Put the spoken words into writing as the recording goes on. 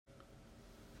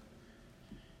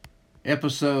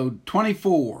Episode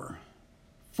 24,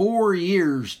 4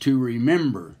 Years to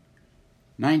Remember,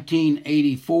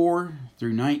 1984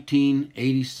 through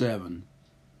 1987.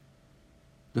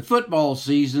 The football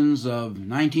seasons of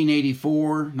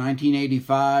 1984,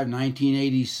 1985,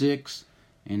 1986,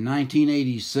 and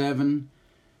 1987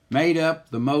 made up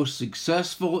the most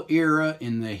successful era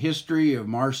in the history of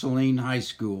Marceline High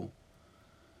School.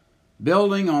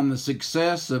 Building on the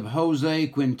success of Jose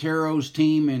Quintero's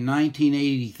team in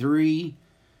 1983,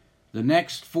 the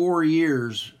next 4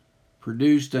 years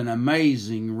produced an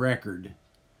amazing record.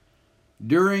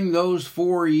 During those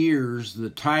 4 years, the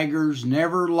Tigers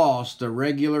never lost a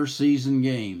regular season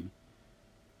game.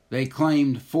 They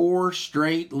claimed 4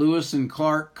 straight Lewis and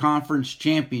Clark Conference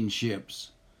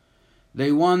championships.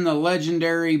 They won the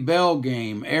legendary Bell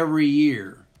Game every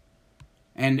year.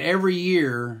 And every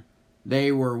year,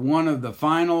 they were one of the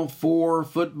final 4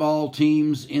 football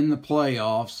teams in the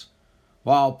playoffs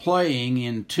while playing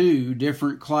in 2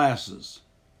 different classes.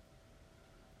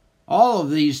 All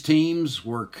of these teams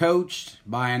were coached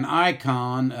by an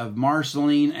icon of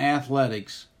Marceline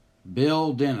athletics,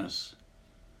 Bill Dennis.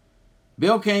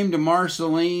 Bill came to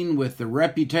Marceline with the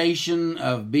reputation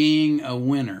of being a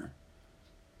winner.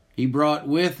 He brought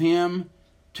with him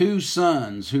 2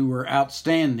 sons who were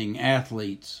outstanding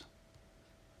athletes.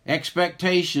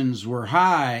 Expectations were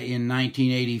high in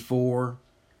 1984,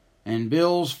 and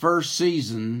Bill's first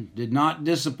season did not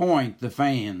disappoint the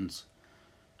fans.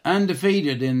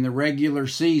 Undefeated in the regular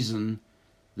season,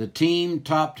 the team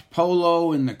topped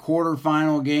Polo in the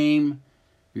quarterfinal game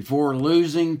before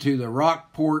losing to the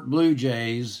Rockport Blue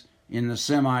Jays in the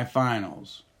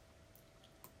semifinals.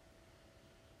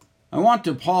 I want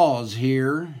to pause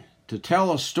here to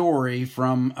tell a story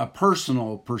from a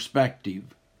personal perspective.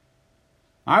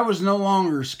 I was no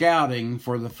longer scouting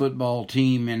for the football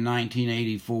team in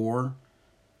 1984,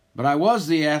 but I was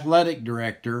the athletic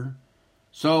director,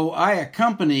 so I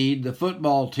accompanied the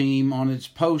football team on its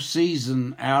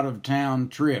postseason out-of-town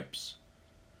trips.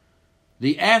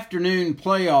 The afternoon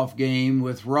playoff game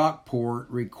with Rockport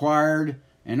required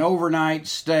an overnight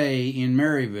stay in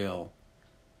Maryville.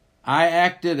 I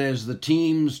acted as the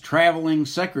team's traveling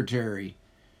secretary,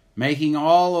 making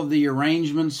all of the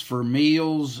arrangements for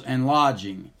meals and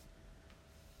lodging.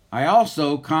 I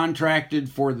also contracted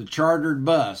for the chartered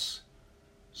bus,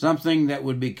 something that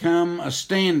would become a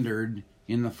standard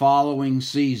in the following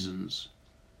seasons.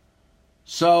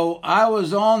 So I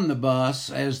was on the bus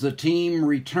as the team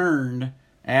returned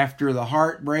after the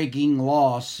heartbreaking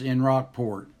loss in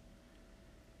Rockport.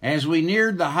 As we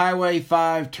neared the Highway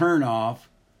 5 turnoff,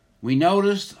 we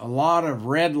noticed a lot of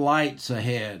red lights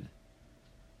ahead.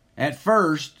 At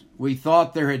first, we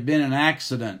thought there had been an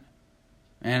accident,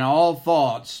 and all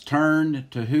thoughts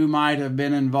turned to who might have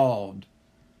been involved.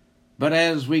 But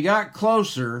as we got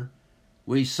closer,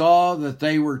 we saw that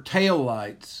they were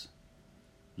taillights.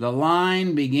 The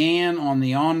line began on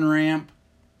the on-ramp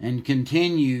and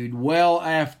continued well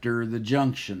after the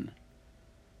junction.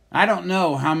 I don't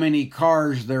know how many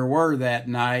cars there were that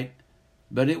night,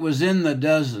 but it was in the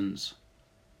dozens.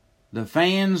 The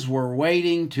fans were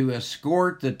waiting to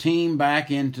escort the team back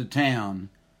into town.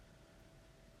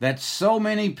 That so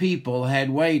many people had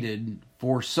waited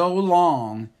for so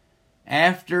long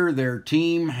after their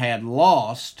team had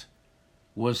lost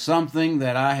was something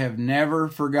that I have never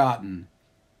forgotten.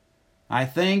 I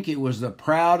think it was the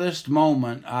proudest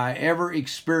moment I ever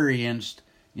experienced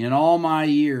in all my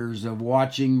years of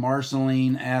watching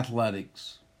Marceline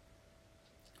athletics.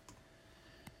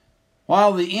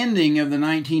 While the ending of the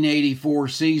 1984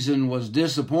 season was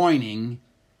disappointing,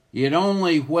 it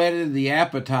only whetted the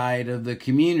appetite of the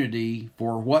community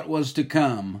for what was to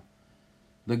come.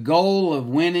 The goal of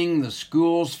winning the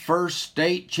school's first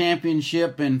state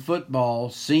championship in football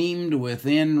seemed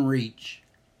within reach.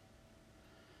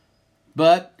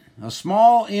 But a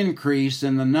small increase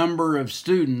in the number of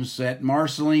students at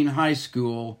Marceline High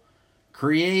School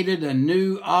created a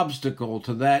new obstacle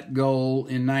to that goal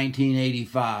in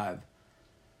 1985.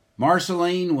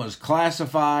 Marceline was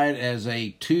classified as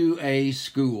a 2A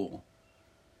school.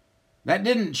 That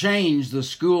didn't change the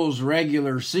school's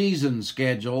regular season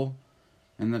schedule,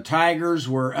 and the Tigers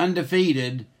were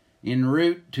undefeated en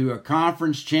route to a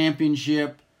conference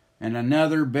championship and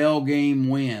another Bell Game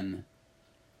win.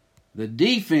 The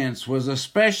defense was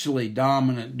especially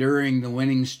dominant during the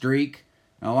winning streak,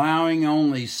 allowing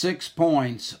only 6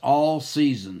 points all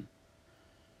season.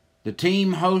 The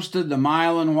team hosted the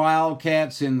Milan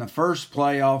Wildcats in the first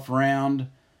playoff round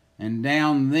and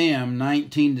downed them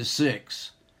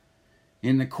 19-6.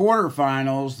 In the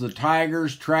quarterfinals, the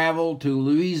Tigers traveled to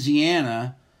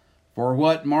Louisiana for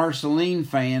what Marceline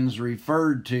fans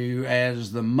referred to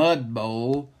as the Mud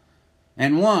Bowl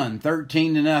and won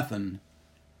 13-0.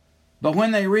 But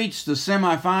when they reached the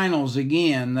semifinals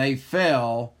again, they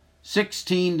fell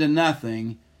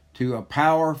 16-0 to a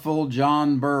powerful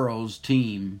John Burroughs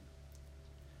team.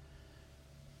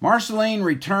 Marceline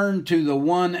returned to the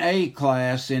 1A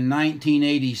class in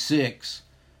 1986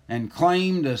 and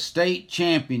claimed a state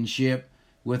championship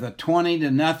with a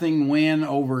 20-0 win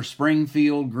over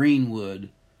Springfield Greenwood.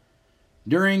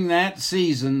 During that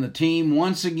season, the team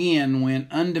once again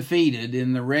went undefeated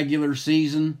in the regular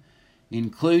season,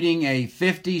 including a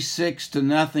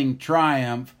 56-0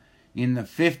 triumph in the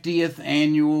 50th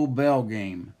annual Bell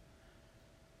Game.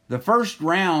 The first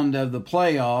round of the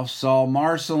playoffs saw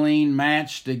Marceline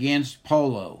matched against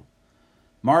Polo.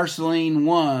 Marceline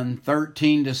won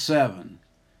 13-7.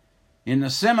 In the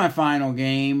semifinal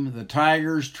game, the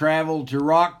Tigers traveled to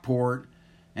Rockport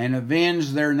and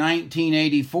avenged their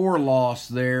 1984 loss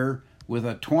there with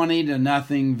a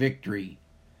 20-0 victory.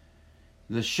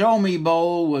 The Show Me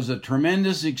Bowl was a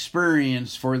tremendous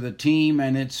experience for the team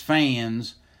and its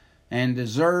fans and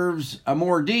deserves a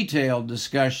more detailed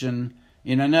discussion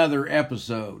in another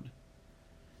episode.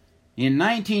 In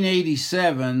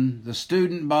 1987, the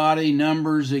student body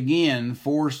numbers again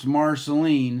forced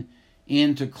Marceline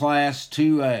into Class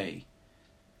 2A.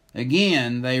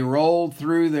 Again, they rolled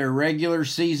through their regular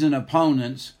season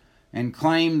opponents and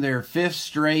claimed their 5th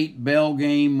straight Bell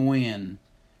Game win.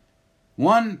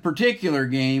 One particular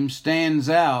game stands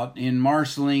out in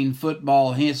Marceline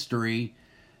football history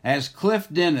as Cliff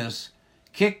Dennis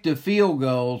kicked a field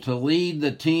goal to lead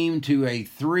the team to a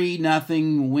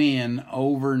 3-0 win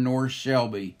over North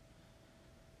Shelby.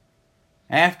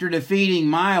 After defeating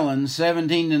Milan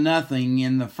 17-0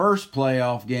 in the first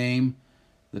playoff game,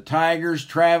 the Tigers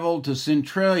traveled to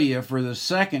Centralia for the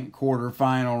second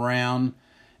quarterfinal round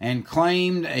and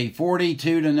claimed a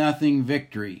 42-0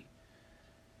 victory.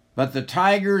 But the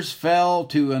Tigers fell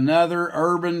to another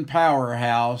urban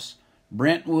powerhouse,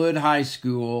 Brentwood High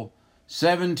School,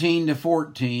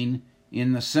 17-14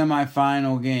 in the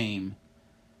semifinal game.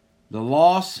 The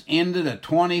loss ended a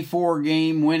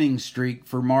 24-game winning streak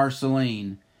for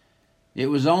Marceline. It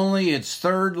was only its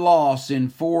 3rd loss in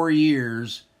 4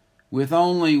 years, with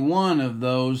only one of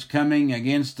those coming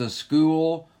against a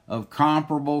school of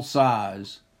comparable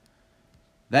size.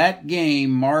 That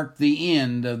game marked the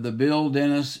end of the Bill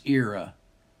Dennis era.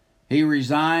 He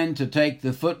resigned to take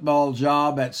the football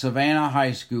job at Savannah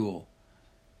High School.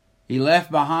 He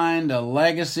left behind a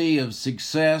legacy of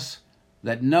success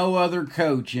that no other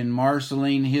coach in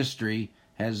Marceline history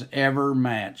has ever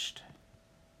matched.